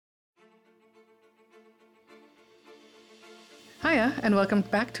Hiya, and welcome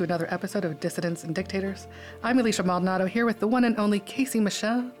back to another episode of Dissidents and Dictators. I'm Alicia Maldonado here with the one and only Casey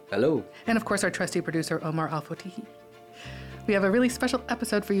Michelle. Hello. And of course our trusty producer, Omar Al-Fotihi. We have a really special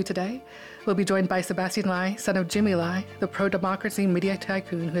episode for you today. We'll be joined by Sebastien Lai, son of Jimmy Lai, the pro-democracy media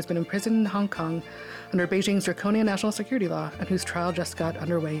tycoon who has been imprisoned in Hong Kong under Beijing's draconian national security law and whose trial just got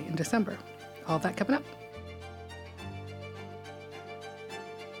underway in December. All that coming up.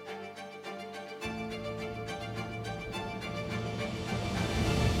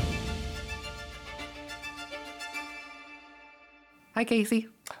 Hi, Casey.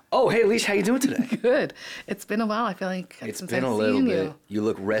 Oh, hey, Alicia, how you doing today? Good. It's been a while, I feel like. It's been a little bit. You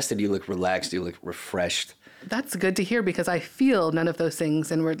look rested, you look relaxed, you look refreshed. That's good to hear because I feel none of those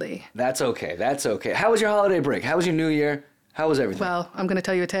things inwardly. That's okay. How was your holiday break? How was your new year? How was everything? Well, I'm going to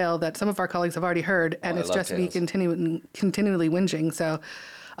tell you a tale that some of our colleagues have already heard, and it's just me continually whinging. So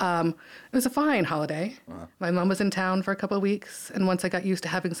it was a fine holiday. Uh-huh. My mom was in town for a couple of weeks, and once I got used to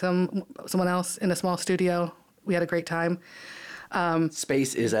having someone else in a small studio, we had a great time.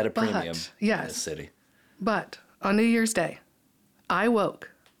 Space is at a premium in this city. But on New Year's Day, I woke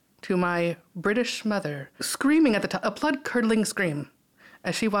to my British mother screaming at the top, a blood-curdling scream,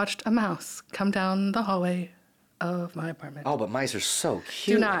 as she watched a mouse come down the hallway of my apartment. Oh, but mice are so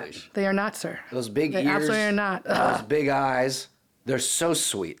cute. Do not. They are not, sir. Those big ears. They absolutely are not. Those big eyes. They're so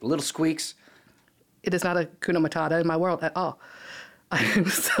sweet. Little squeaks. It is not a Kuna Matata in my world at all. I am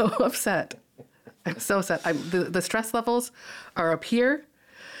so upset. I'm so upset. The stress levels are up here.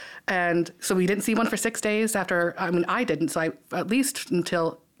 And so we didn't see one for 6 days after, I didn't. So at least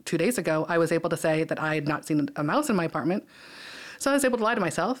until 2 days ago, I was able to say that I had not seen a mouse in my apartment. So I was able to lie to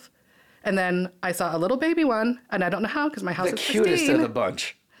myself. And then I saw a little baby one, and I don't know how because my house is pristine. The cutest of the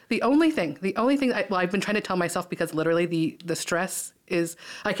bunch. The only thing I've been trying to tell myself because literally the stress is,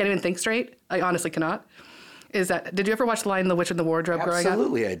 I can't even think straight. I honestly cannot. Is that, did you ever watch The Lion, the Witch, and the Wardrobe growing up?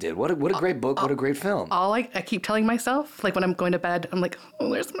 Absolutely, I did. What a great book, what a great film. I keep telling myself, like when I'm going to bed, I'm like, oh,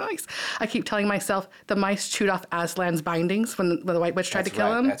 there's mice. I keep telling myself the mice chewed off Aslan's bindings when the White Witch tried to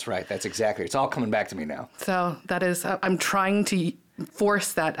kill him. That's right, that's exactly. It's all coming back to me now. So that is, I'm trying to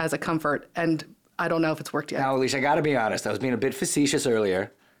force that as a comfort, and I don't know if it's worked yet. Now, Alicia, I got to be honest. I was being a bit facetious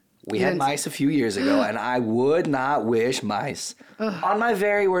earlier. We had mice a few years ago, and I would not wish mice on my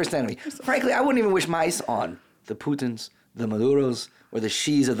very worst enemy. Frankly, I wouldn't even wish mice on the Putins, the Maduros, or the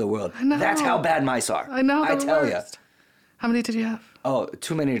Xis of the world. I know. That's how bad mice are. I know. I tell you. How many did you have? Oh,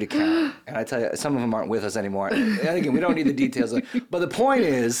 too many to count. And I tell you, some of them aren't with us anymore. And again, we don't need the details. But the point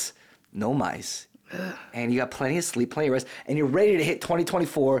is, no mice. And you got plenty of sleep, plenty of rest, and you're ready to hit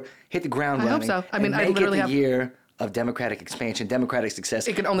 2024, hit the ground running. I hope so. I literally have... year of democratic expansion, democratic success,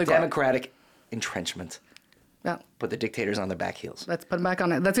 it can only democratic entrenchment. Yeah. Put the dictators on their back heels. Let's put them back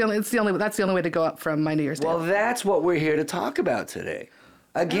on it. That's the only way to go up from my New Year's Day. Well, that's what we're here to talk about today.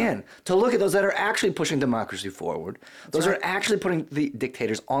 Again, to look at those that are actually pushing democracy forward. Those are actually putting the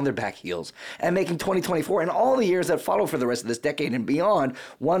dictators on their back heels and making 2024 and all the years that follow for the rest of this decade and beyond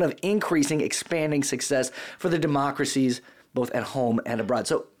one of increasing, expanding success for the democracies both at home and abroad.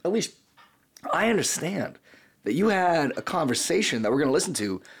 So, at least I understand that you had a conversation that we're going to listen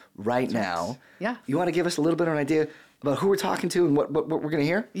to right now. Yeah. You want to give us a little bit of an idea about who we're talking to and what we're going to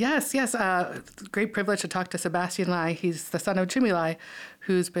hear? Yes. Great privilege to talk to Sebastien Lai. He's the son of Jimmy Lai,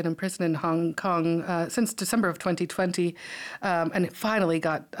 who's been imprisoned in Hong Kong since December of 2020, and they finally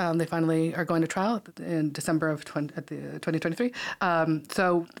are going to trial in December of 2023.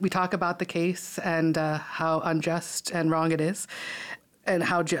 So we talk about the case and how unjust and wrong it is, and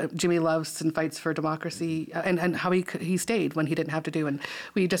how Jimmy loves and fights for democracy, and how he stayed when he didn't have to do, and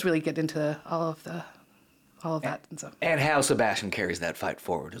we just really get into all of that and so. And how Sebastien carries that fight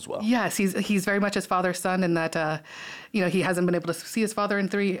forward as well. Yes, he's very much his father's son in that he hasn't been able to see his father in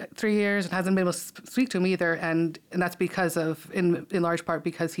three years and hasn't been able to speak to him either, and that's because of in large part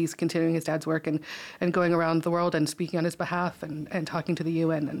because he's continuing his dad's work and going around the world and speaking on his behalf and talking to the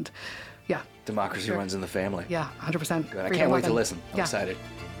UN and. Yeah. Democracy runs in the family. Yeah, 100%. Good. I can't wait to listen. I'm excited.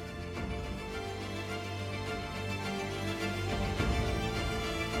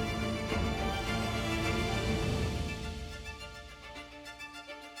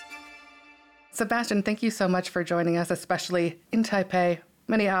 Sebastien, thank you so much for joining us, especially in Taipei,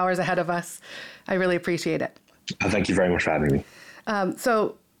 many hours ahead of us. I really appreciate it. Thank you very much for having me.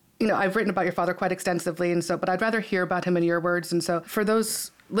 I've written about your father quite extensively, but I'd rather hear about him in your words. And so for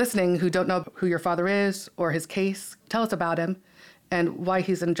those listening who don't know who your father is or his case, tell us about him and why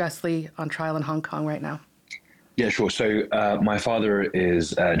he's unjustly on trial in Hong Kong right now. Yeah, sure. So my father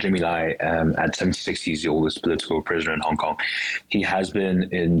is Jimmy Lai. At 76, he's the oldest political prisoner in Hong Kong. He has been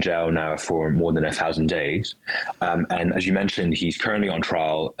in jail now for more than 1,000 days. And as you mentioned, he's currently on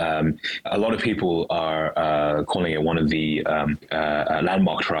trial. A lot of people are calling it one of the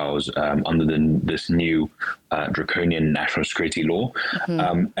landmark trials under this new draconian national security law.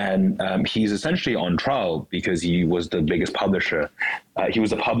 And he's essentially on trial because he was the biggest publisher. He was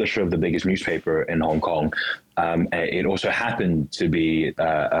the publisher of the biggest newspaper in Hong Kong. It also happened to be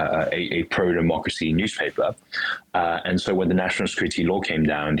a pro-democracy newspaper. And so when the national security law came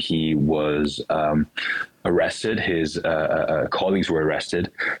down, he was arrested. His colleagues were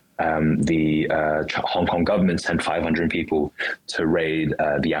arrested. The Hong Kong government sent 500 people to raid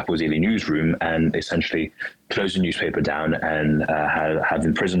the Apple Daily newsroom and essentially close the newspaper down and have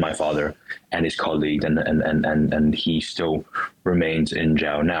imprisoned my father and his colleague, and he still remains in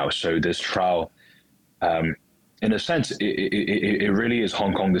jail now. So this trial, in a sense, it really is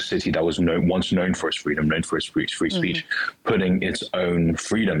Hong Kong, the city that was once known for its freedom, known for its free speech, putting its own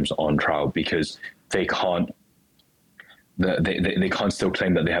freedoms on trial because they can't. They can't still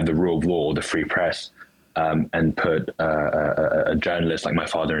claim that they have the rule of law, the free press, and put a journalist like my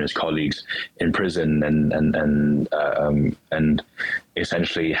father and his colleagues in prison and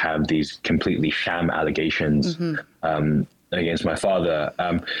essentially have these completely sham allegations against my father.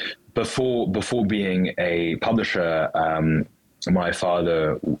 Before being a publisher, my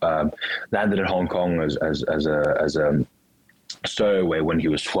father landed in Hong Kong as a stowaway when he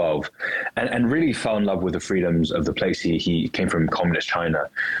was 12 and really fell in love with the freedoms of the place. He came from communist China,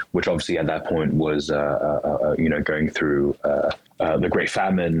 which obviously at that point was going through the Great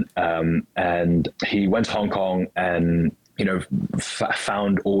Famine, and he went to Hong Kong and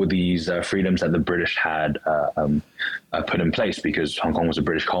found all these freedoms that the British had put in place because Hong Kong was a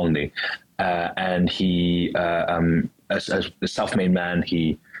British colony, and he as a self-made man,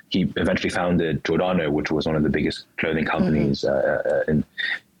 he eventually founded Giordano, which was one of the biggest clothing companies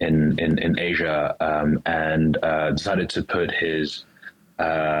in Asia, and decided to put his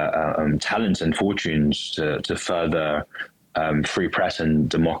talents and fortunes to further free press and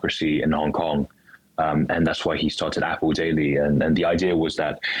democracy in Hong Kong. And that's why he started Apple Daily. And the idea was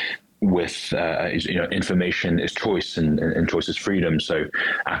that with information is choice and choice is freedom. So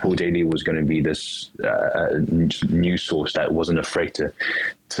Apple Daily was going to be this news source that wasn't afraid to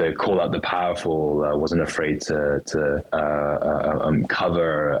call out the powerful, wasn't afraid to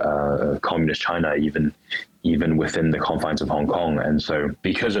cover communist China, even within the confines of Hong Kong. And so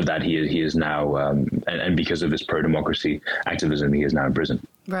because of that, he is now, and because of his pro-democracy activism, he is now in prison.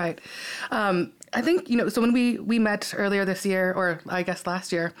 Right. I think, so when we met earlier this year, or I guess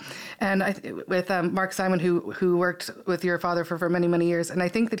last year, and with Mark Simon, who worked with your father for many, many years, and I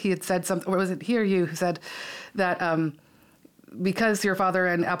think that he had said something, or was it he or you who said that because your father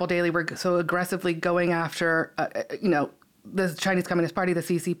and Apple Daily were so aggressively going after, the Chinese Communist Party, the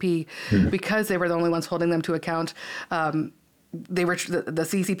CCP, because they were the only ones holding them to account, the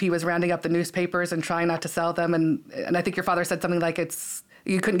CCP was rounding up the newspapers and trying not to sell them, and I think your father said something like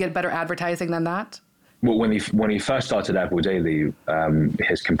you couldn't get better advertising than that. Well, when he first started Apple Daily,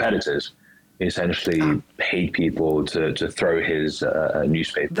 his competitors essentially paid people to throw his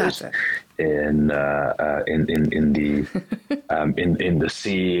newspapers in the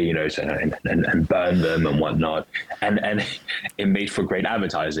sea, and burn them and whatnot, and it made for great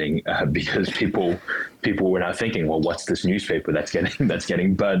advertising because people were now thinking, well, what's this newspaper that's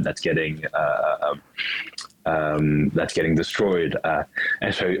getting burned, that's getting destroyed,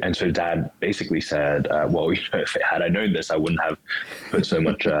 and so Dad basically said, well, had I known this, I wouldn't have put so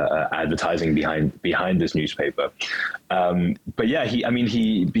much advertising behind this newspaper. But yeah,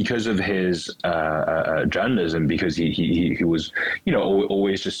 he because of his journalism, because he was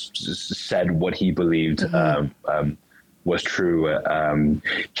always just said what he believed was true.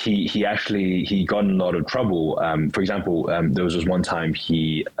 He got in a lot of trouble. For example, there was this one time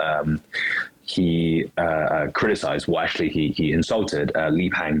he criticized, well, actually, he insulted Li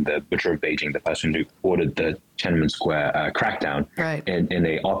Pang, the butcher of Beijing, the person who ordered the Tiananmen Square crackdown, right, in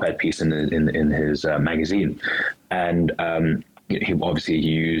a op-ed piece in his magazine. And he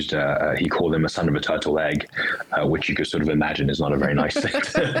called him a son of a turtle egg, which you could sort of imagine is not a very nice thing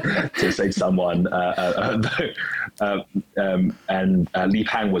to say to someone. And Li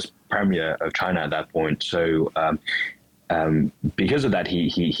Pang was premier of China at that point, so because of that,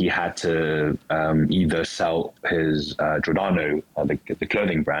 he had to either sell his Giordano, the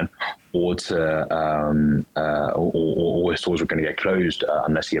clothing brand, or his stores were going to get closed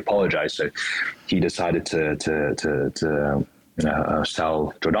unless he apologized. So he decided to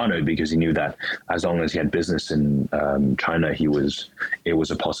Sal Giordano, because he knew that as long as he had business in China, it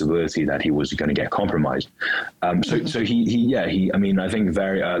was a possibility that he was going to get compromised. So he I mean, I think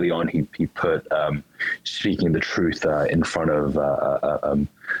very early on he put speaking the truth in front of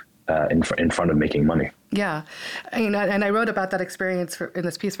in front of making money. Yeah, and I wrote about that experience in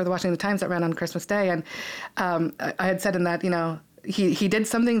this piece for the Washington Times that ran on Christmas Day, and I had said in that, he did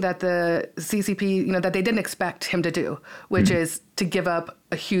something that the CCP, that they didn't expect him to do, which is to give up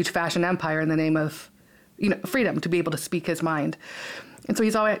a huge fashion empire in the name of, freedom, to be able to speak his mind. And so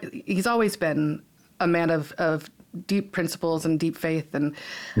he's always been a man of deep principles and deep faith, and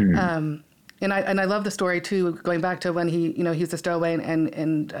I love the story too, going back to when he was a stowaway,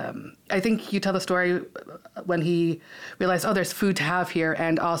 and I think you tell the story when he realized, there's food to have here,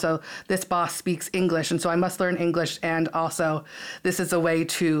 and also this boss speaks English, and so I must learn English, and also this is a way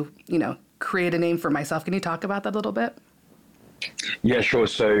to create a name for myself. Can you talk about that a little bit? Yeah, sure.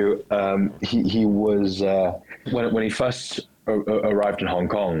 So he was when he first arrived in Hong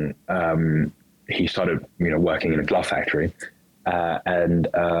Kong, he started working in a glove factory. And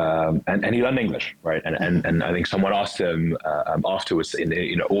he learned English, right? And I think someone asked him afterwards,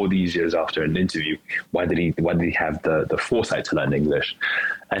 in all these years after an interview, why did he have the foresight to learn English?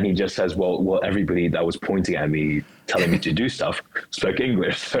 And he just says, well, everybody that was pointing at me, telling me to do stuff, spoke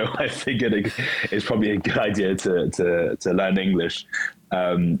English. So I figured it's probably a good idea to learn English.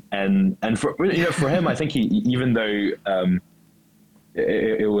 And for him, I think even though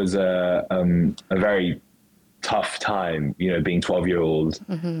it was a very tough time, being 12-year-old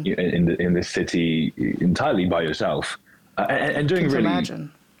in this city entirely by yourself, and doing really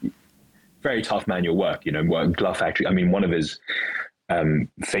very tough manual work. Glove factory. I mean, one of his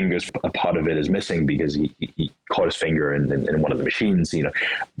fingers, a part of it is missing because he caught his finger in one of the machines. He's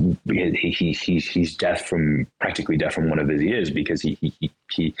practically deaf from one of his ears because he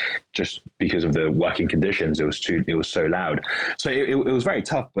just because of the working conditions, it was so loud. So it was very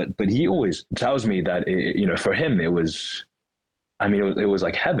tough. But he always tells me that for him it was. I mean, it was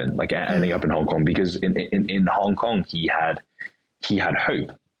like heaven, like ending up in Hong Kong, because in Hong Kong he had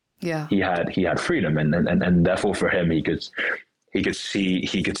hope. Yeah, he had freedom, and therefore for him he could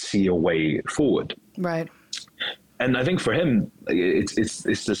see a way forward. Right. And I think for him, it's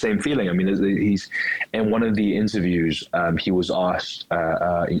the same feeling. I mean, he's in one of the interviews, he was asked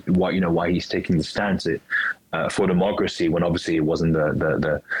why he's taking the stance for democracy, when obviously it wasn't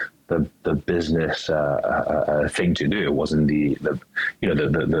the business thing to do. It wasn't the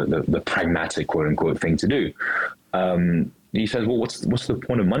pragmatic quote unquote thing to do. He says, well, what's the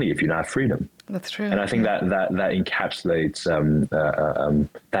point of money if you don't have freedom? That's true. And I think that encapsulates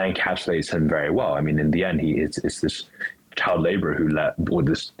him very well. I mean, in the end, it's this child laborer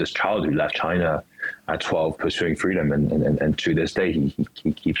this child who left China at 12, pursuing freedom, and to this day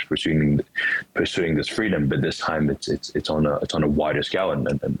he keeps pursuing this freedom, but this time it's on a wider scale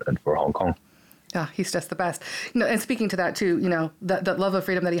and for Hong Kong. Yeah, he's just the best. And speaking to that too, that love of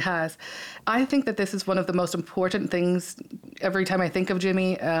freedom that he has, I think that this is one of the most important things every time I think of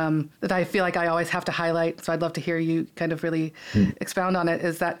Jimmy, that I feel like I always have to highlight. So I'd love to hear you kind of really expound on it,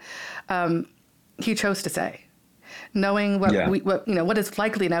 is that he chose to say, knowing what is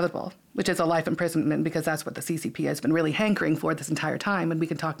likely inevitable, which is a life imprisonment, because that's what the CCP has been really hankering for this entire time. And we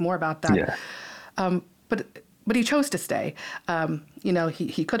can talk more about that. Yeah. But he chose to stay.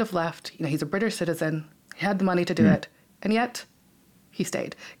 He could have left. He's a British citizen. He had the money to do it. And yet he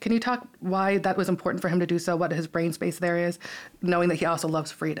stayed. Can you talk why that was important for him to do so, what his brain space there is, knowing that he also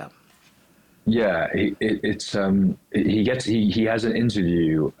loves freedom? Yeah, he has an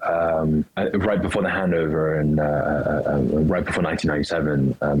interview right before the handover and right before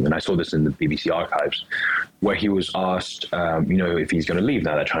 1997, and I saw this in the BBC archives, where he was asked, if he's going to leave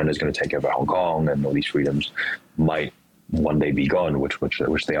now that China is going to take over Hong Kong and all these freedoms might one day be gone, which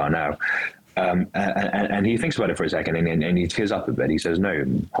they are now. And he thinks about it for a second, and he tears up a bit. He says, "No,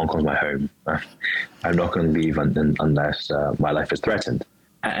 Hong Kong's my home. I'm not going to leave unless my life is threatened."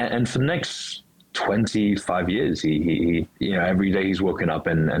 And for the next 25 years, he every day he's woken up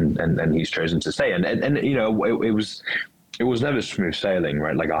and he's chosen to stay. And it was never smooth sailing,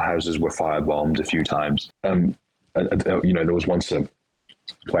 right? Like, our houses were firebombed a few times. There was once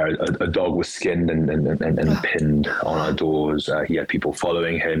where a dog was skinned and pinned on our doors. He had people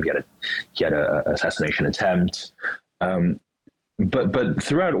following him. He had a assassination attempt. But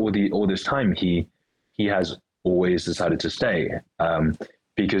throughout all this time, he has always decided to stay.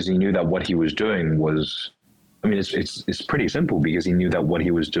 Because he knew that what he was doing was, it's pretty simple, because he knew that what he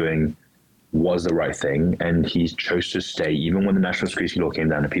was doing was the right thing, and he chose to stay even when the national security law came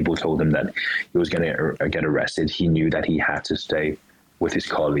down and people told him that he was going to get arrested. He knew that he had to stay with his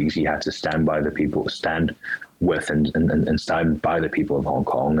colleagues. He had to stand by the people, stand with and stand by the people of Hong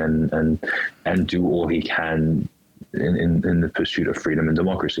Kong, and do all he can in the pursuit of freedom and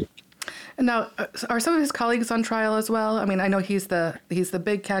democracy. And now, are some of his colleagues on trial as well? I mean, I know he's the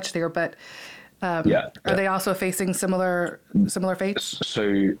big catch there, but are they also facing similar fates?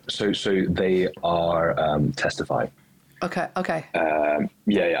 So they are testifying. Okay. I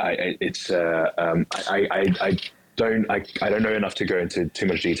don't know enough to go into too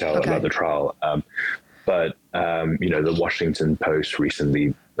much detail about the trial. But the Washington Post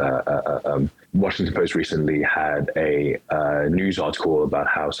recently had a news article about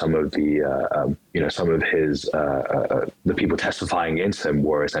how some of the the people testifying against him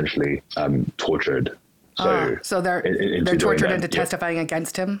were essentially tortured. So they're tortured into testifying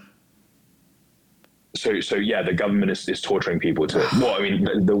against him. So the government is torturing people to. Well, I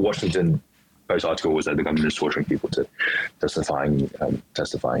mean, the Washington Post article was that the government is torturing people to testifying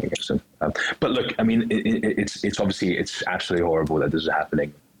against him. But look, I mean, it's obviously it's absolutely horrible that this is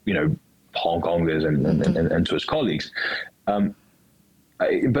happening. Hong Kongers and to his colleagues.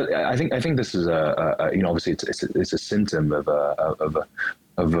 But I think this is obviously it's a symptom of the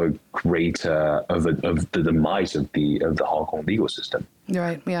demise of the Hong Kong legal system.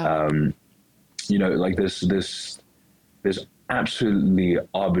 Right. Yeah. Like this absolutely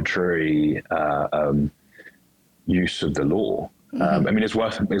arbitrary use of the law. I mean, it's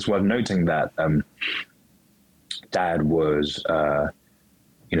worth noting that Dad was,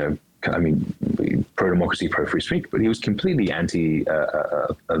 pro-democracy, pro-free speech, but he was completely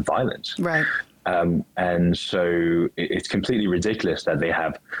anti-violence. Right. And so it's completely ridiculous that they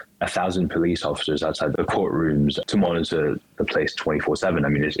have 1,000 police officers outside the courtrooms to monitor the place 24/7. I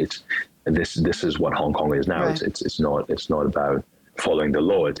mean, this is what Hong Kong is now. Right. It's not about following the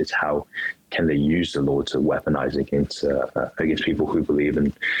law. It's how can they use the law to weaponize against people who believe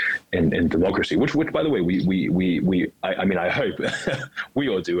in democracy. Which by the way, I hope we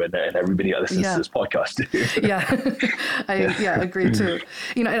all do, and everybody that listens to this podcast do. I agree too.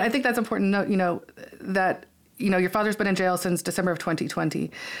 And I think that's important to note. That your father's been in jail since December of 2020,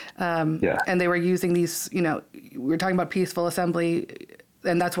 and they were using these. We were talking about peaceful assembly.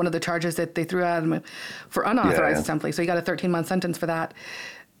 And that's one of the charges that they threw at him for unauthorized assembly. So he got a 13-month sentence for that,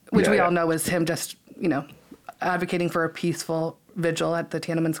 which we all know was him just, advocating for a peaceful vigil at the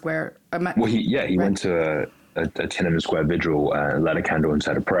Tiananmen Square. He went to a Tiananmen Square vigil, lit a candle and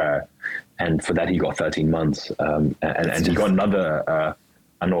said a prayer. And for that, he got 13 months. And he got another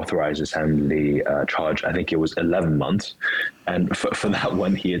unauthorized assembly charge. I think it was 11 months. And for that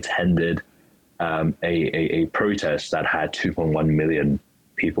one, he attended a protest that had 2.1 million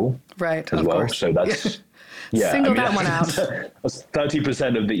people, right? As well. Course. So that's single that one out. That's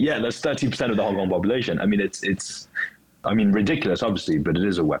 30% of that's 30% of the Hong Kong population. I mean, it's ridiculous, obviously, but it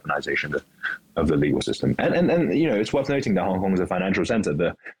is a weaponization of the legal system. And it's worth noting that Hong Kong is a financial center.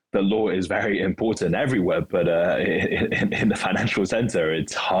 The law is very important everywhere, but in the financial center,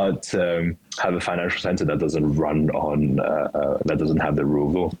 it's hard to have a financial center that doesn't run on that doesn't have the rule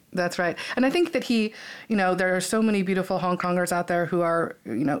of law. That's right. And I think that there are so many beautiful Hong Kongers out there who are,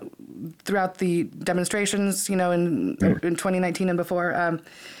 throughout the demonstrations, in 2019 and before,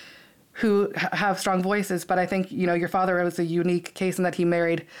 who have strong voices. But I think, your father was a unique case in that he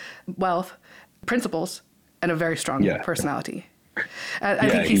married wealth, principles, and a very strong personality. I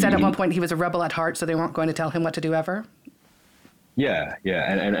think he said at one point he was a rebel at heart, so they weren't going to tell him what to do ever.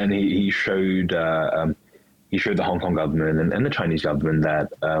 And he showed the Hong Kong government and the Chinese government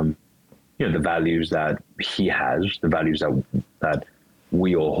that the values that he has, the values that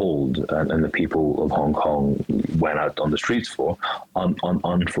we all hold, and the people of Hong Kong went out on the streets for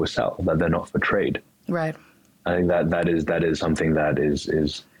for sale, that they're not for trade. Right. I think that is something that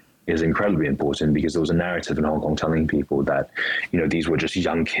is incredibly important, because there was a narrative in Hong Kong telling people that, these were just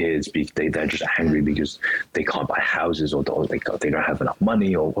young kids, they're just angry because they can't buy houses, or they don't have enough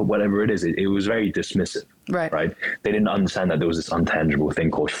money, or whatever it is. It was very dismissive. Right. They didn't understand that there was this intangible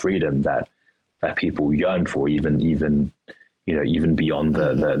thing called freedom that people yearn for, even beyond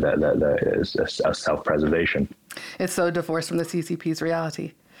the self-preservation. It's so divorced from the CCP's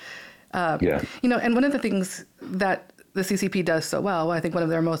reality. And one of the things that the CCP does so well, I think one of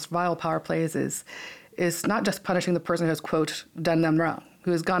their most vile power plays is not just punishing the person who has, quote, done them wrong,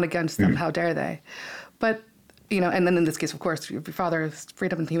 who has gone against them, how dare they, but and then in this case, of course, your father is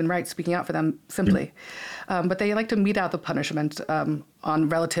freedom and human rights, speaking out for them simply. But they like to mete out the punishment on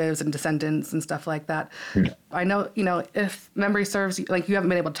relatives and descendants and stuff like that. I know, if memory serves, like you haven't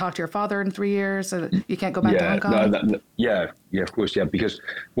been able to talk to your father in 3 years, you can't go back to Hong Kong. Yeah, of course, yeah, because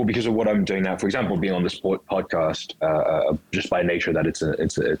of what I'm doing now. For example, being on this podcast, just by nature that it's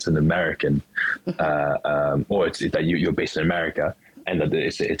an American, or it's that you're based in America. And that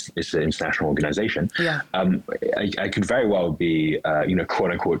it's an international organization. Yeah. I could very well be,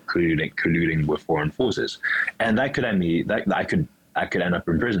 quote unquote, colluding with foreign forces, and that could end me. I could end up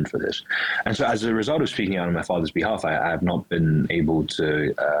in prison for this. And so, as a result of speaking out on my father's behalf, I have not been able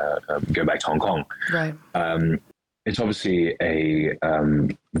to go back to Hong Kong. Right. It's obviously a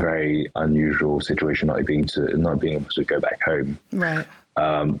very unusual situation not being able to go back home. Right.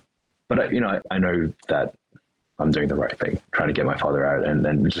 But I know that I'm doing the right thing, trying to get my father out. And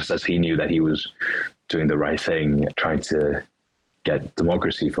then just as he knew that he was doing the right thing, trying to get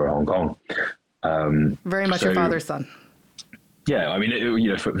democracy for Hong Kong. Very much your father's son. Yeah, I mean,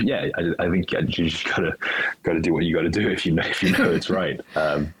 I think you just gotta do what you got to do if you know it's right.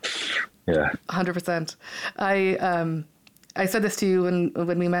 Yeah, 100%. I said this to you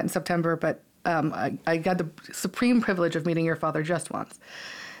when we met in September, but I got the supreme privilege of meeting your father just once.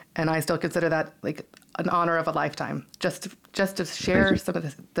 And I still consider that like an honor of a lifetime, just to share some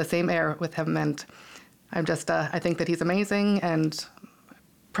of the same air with him. And I'm just, I think that he's amazing and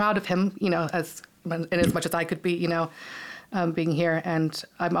proud of him, as much as I could be, being here. And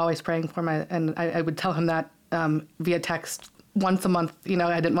I'm always praying for and I would tell him that via text once a month.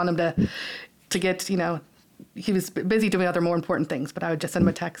 I didn't want him to get, he was busy doing other more important things, but I would just send him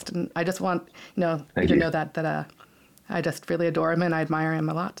a text. And I just want, you to know that I just really adore him and I admire him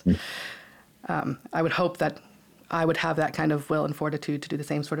a lot. I would hope that I would have that kind of will and fortitude to do the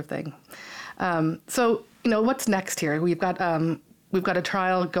same sort of thing. So, what's next here? We've got a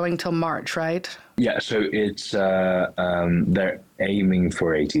trial going till March, right? Yeah. So it's they're aiming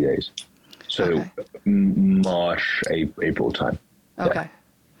for 80 days. So okay. March, April time. Okay.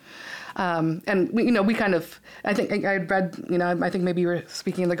 Yeah. And we kind of, I think I read, I think maybe you were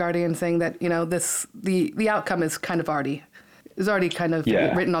speaking in The Guardian saying that, the outcome is already kind of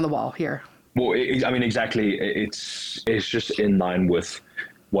written on the wall here. Well, exactly. It's just in line with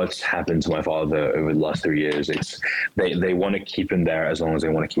what's happened to my father over the last 3 years. It's they want to keep him there as long as they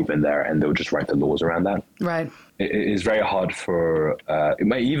want to keep him there, and they'll just write the laws around that. Right. It is very hard for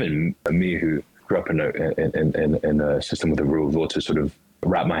even me who grew up in a system with a rule of law to sort of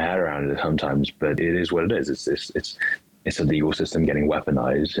wrap my head around it sometimes, but it is what it is. It's a legal system getting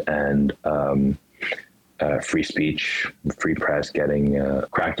weaponized, and free speech, free press getting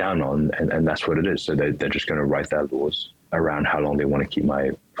cracked down on, and that's what it is. So they're just going to write their laws around how long they want to keep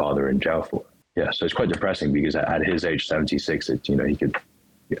my father in jail for. Yeah, so it's quite depressing because at his age, 76, he could.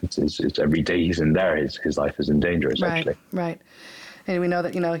 It's every day he's in there, his life is in danger essentially. Right. And we know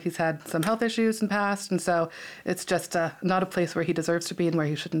that, he's had some health issues in the past, and so it's just not a place where he deserves to be and where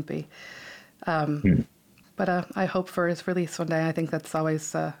he shouldn't be. But I hope for his release one day. I think that's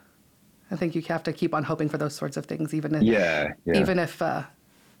always, I think you have to keep on hoping for those sorts of things, even if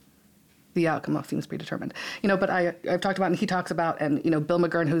the outcome seems predetermined. But I've talked about, and he talks about, and, Bill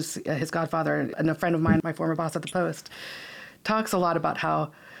McGurn, who's his godfather and a friend of mine, my former boss at the Post, talks a lot about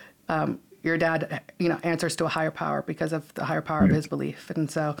how your dad, answers to a higher power because of the higher power of his belief. And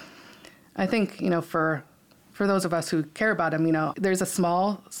so I think, for those of us who care about him, there's a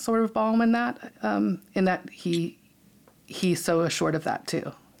small sort of balm in that he's so assured of that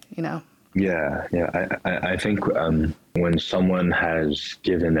too, Yeah. I think when someone has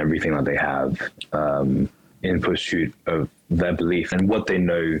given everything that they have in pursuit of their belief and what they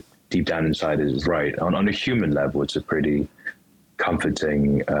know deep down inside is right, on a human level, it's a pretty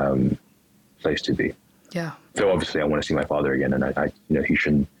comforting place to be. Yeah. So obviously I want to see my father again, and I he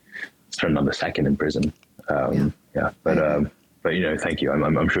shouldn't spend another second in prison. But thank you.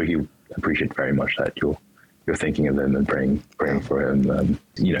 I'm sure he appreciates very much that you're thinking of him and praying for him.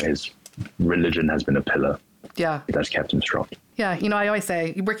 His religion has been a pillar. Yeah. That's kept him strong. Yeah. I always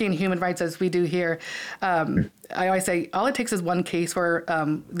say, working in human rights as we do here, I always say all it takes is one case where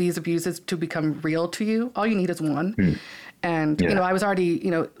these abuses to become real to you. All you need is one. And, I was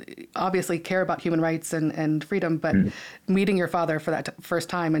already, obviously care about human rights and freedom, but meeting your father for that first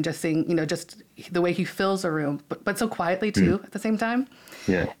time and just seeing, just the way he fills a room, but so quietly too at the same time.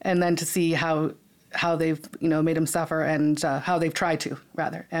 Yeah. And then to see how they've, made him suffer and how they've tried to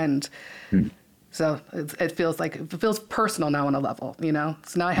rather. And so it feels personal now on a level, So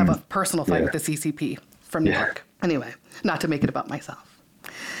now I have a personal fight with the CCP from New York. Anyway, not to make it about myself.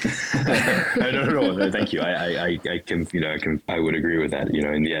 No, thank you. I would agree with that.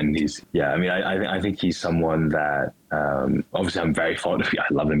 In the end, I think he's someone that, obviously I'm very fond of.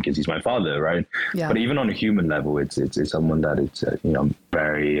 I love him because he's my father, right? Yeah. But even on a human level, it's someone that I'm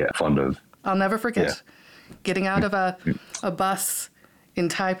very fond of. I'll never forget getting out of a bus in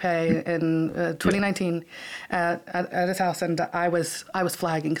Taipei in 2019 at his house, and I was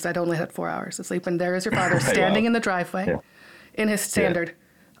flagging because I'd only had 4 hours of sleep, and there is your father standing in the driveway in his standard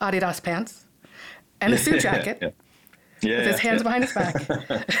Adidas pants and a suit jacket with his hands behind his back.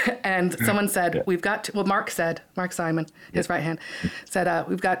 And someone said, Mark Simon, his right hand, said,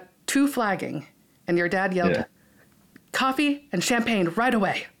 we've got 2 flagging. And your dad yelled, coffee and champagne right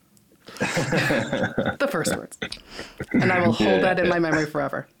away. The first words. And I will hold that in my memory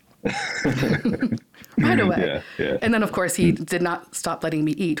forever. Right away. And then, of course, he did not stop letting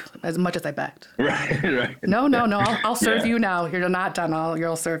me eat as much as I begged. Right. No, I'll serve you now. You're not done.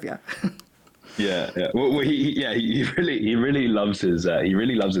 I'll serve you. Well, he really loves his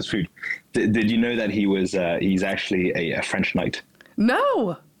food. Did you know that he's actually a French knight?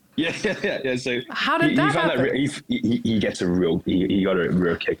 No. Yeah. So how did that happen? He got a real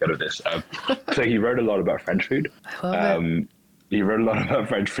kick out of this. So he wrote a lot about French food. I love it. He wrote a lot about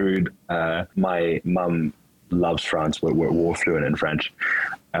French food. My mum loves France. We're fluent in French,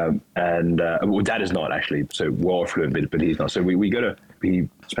 and Dad is not actually. So we're all fluent, but he's not. So we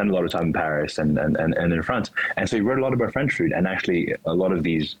spent a lot of time in Paris and in France, and so he wrote a lot about French food. And actually, a lot of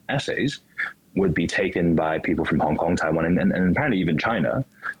these essays would be taken by people from Hong Kong, Taiwan, and apparently even China.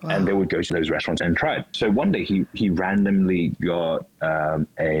 Wow. And they would go to those restaurants and try it. So one day he randomly got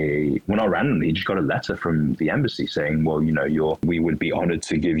he just got a letter from the embassy saying, well, we would be honored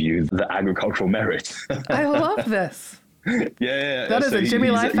to give you the agricultural merit. I love this. Yeah. That is a Jimmy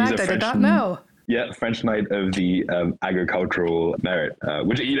Lai fact I did not know. Yeah, French Knight of the agricultural merit,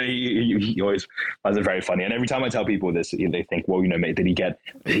 which he always finds it very funny. And every time I tell people this, they think, well, mate, did he get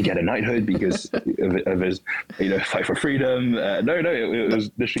a knighthood because of his fight for freedom? No, it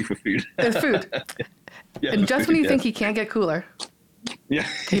was literally for food. It's food. And just when you think he can't get cooler. Yeah,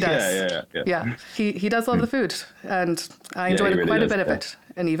 he does. Yeah. He does love the food, and I enjoyed really quite a bit of it.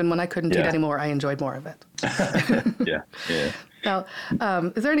 And even when I couldn't eat anymore, I enjoyed more of it. Yeah. Now,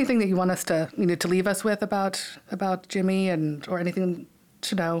 is there anything that you want us to leave us with about Jimmy, or anything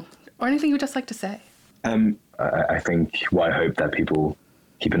to know, or anything you would just like to say? I think, I hope that people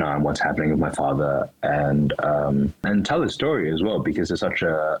keep an eye on what's happening with my father and tell his story as well, because it's such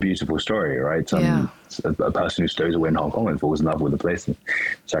a beautiful story, right? A person who stows away in Hong Kong and falls in love with the place and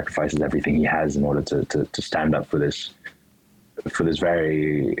sacrifices everything he has in order to stand up for this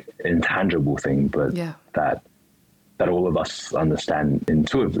very intangible thing, but that all of us understand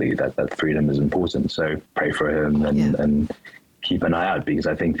intuitively that freedom is important. So pray for him and keep an eye out, because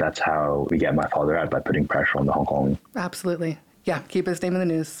I think that's how we get my father out, by putting pressure on the Hong Kong. Absolutely. Yeah, keep his name in the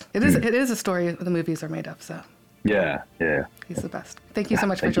news. It is a story the movies are made of, so. Yeah. He's the best. Thank you so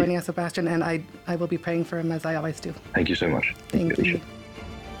much for joining us, Sebastien, and I will be praying for him as I always do. Thank you so much. Thank you.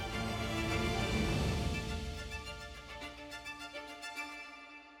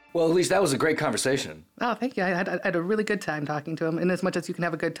 Well, at least that was a great conversation. Oh, thank you. I had a really good time talking to him, in as much as you can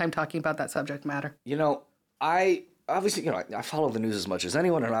have a good time talking about that subject matter. I obviously, I follow the news as much as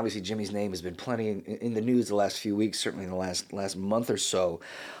anyone, and obviously Jimmy's name has been plenty in the news the last few weeks, certainly in the last month or so.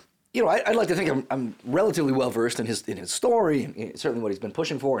 I'd like to think I'm relatively well versed in his story, and certainly what he's been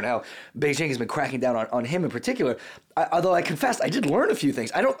pushing for, and how Beijing has been cracking down on him in particular. Although I confess, I did learn a few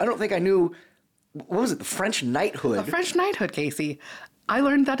things. I don't think I knew. What was it? The French knighthood. The French knighthood, Casey. I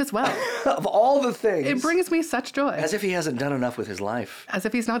learned that as well. Of all the things. It brings me such joy. As if he hasn't done enough with his life. As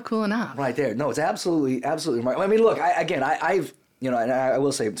if he's not cool enough. Right there. No, it's absolutely remarkable. I mean, look, I've and I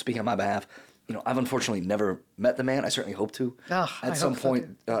will say, speaking on my behalf, I've unfortunately never met the man. I certainly hope to at some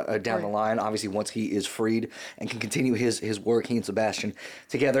point down the line. Obviously, once he is freed and can continue his work, he and Sebastien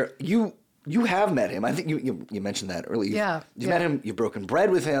together. You have met him. I think you mentioned that earlier. Yeah. You met him. You've broken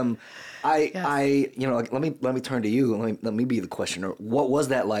bread with him. Let me turn to you. Let me be the questioner. What was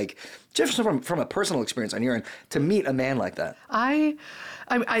that like, just from a personal experience on your end, to meet a man like that? I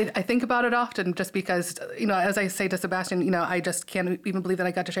think about it often, just because, as I say to Sebastien, I just can't even believe that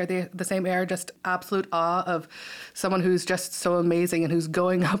I got to share the same air, just absolute awe of someone who's just so amazing and who's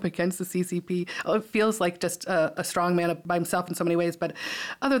going up against the CCP. It feels like just a strong man by himself in so many ways. But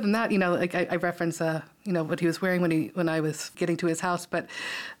other than that, I reference, what he was wearing when I was getting to his house. But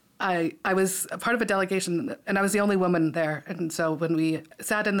I was a part of a delegation, and I was the only woman there. And so when we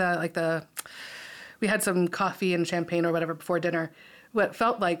sat in we had some coffee and champagne or whatever before dinner. what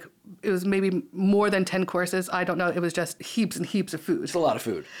felt like it was maybe more than 10 courses. I don't know. It was just heaps and heaps of food. It's a lot of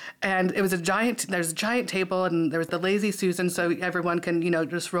food. And it was there's a giant table, and there was the lazy Susan, so everyone can,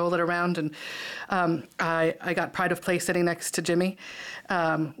 just roll it around. And I got pride of place sitting next to Jimmy,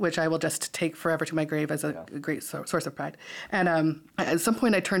 which I will just take forever to my grave as a great source of pride. And at some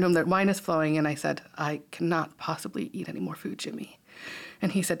point I turned to him, the wine is flowing, and I said, I cannot possibly eat any more food, Jimmy.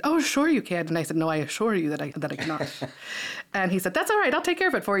 And he said, oh, sure you can. And I said, no, I assure you that I cannot. And he said, that's all right. I'll take care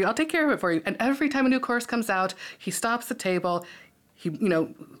of it for you. And every time a new course comes out, he stops the table, he,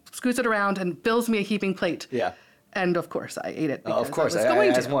 scoots it around and bills me a heaping plate. Yeah. And of course I ate it. Of course, I was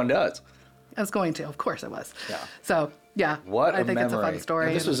going as to. one does. I was going to. Of course I was. Yeah. So, yeah. What I think memory. it's a fun story.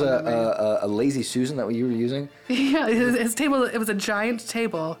 And this was a lazy Susan that you were using? Yeah, his table, it was a giant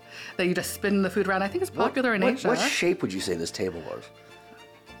table that you just spin the food around. I think it's popular in Asia. What shape would you say this table was?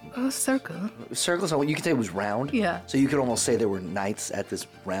 A circle. Circle, so you could say it was round? Yeah. So you could almost say there were nights at this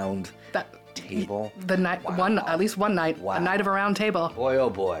round table? The night, at least one night, a night of a round table. Boy, oh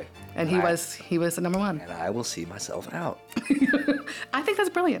boy. And he was the number one. And I will see myself out. I think that's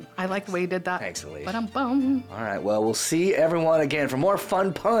brilliant. I like the way he did that. Thanks, Elise. Ba-dum-bum. All right, well, we'll see everyone again for more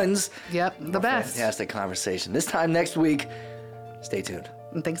fun puns. Yep, the best. Fantastic conversation. This time next week, stay tuned.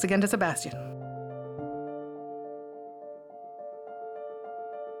 And thanks again to Sebastien.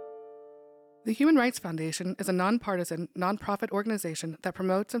 The Human Rights Foundation is a nonpartisan, nonprofit organization that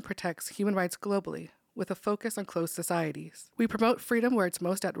promotes and protects human rights globally, with a focus on closed societies. We promote freedom where it's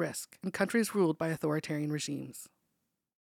most at risk, in countries ruled by authoritarian regimes.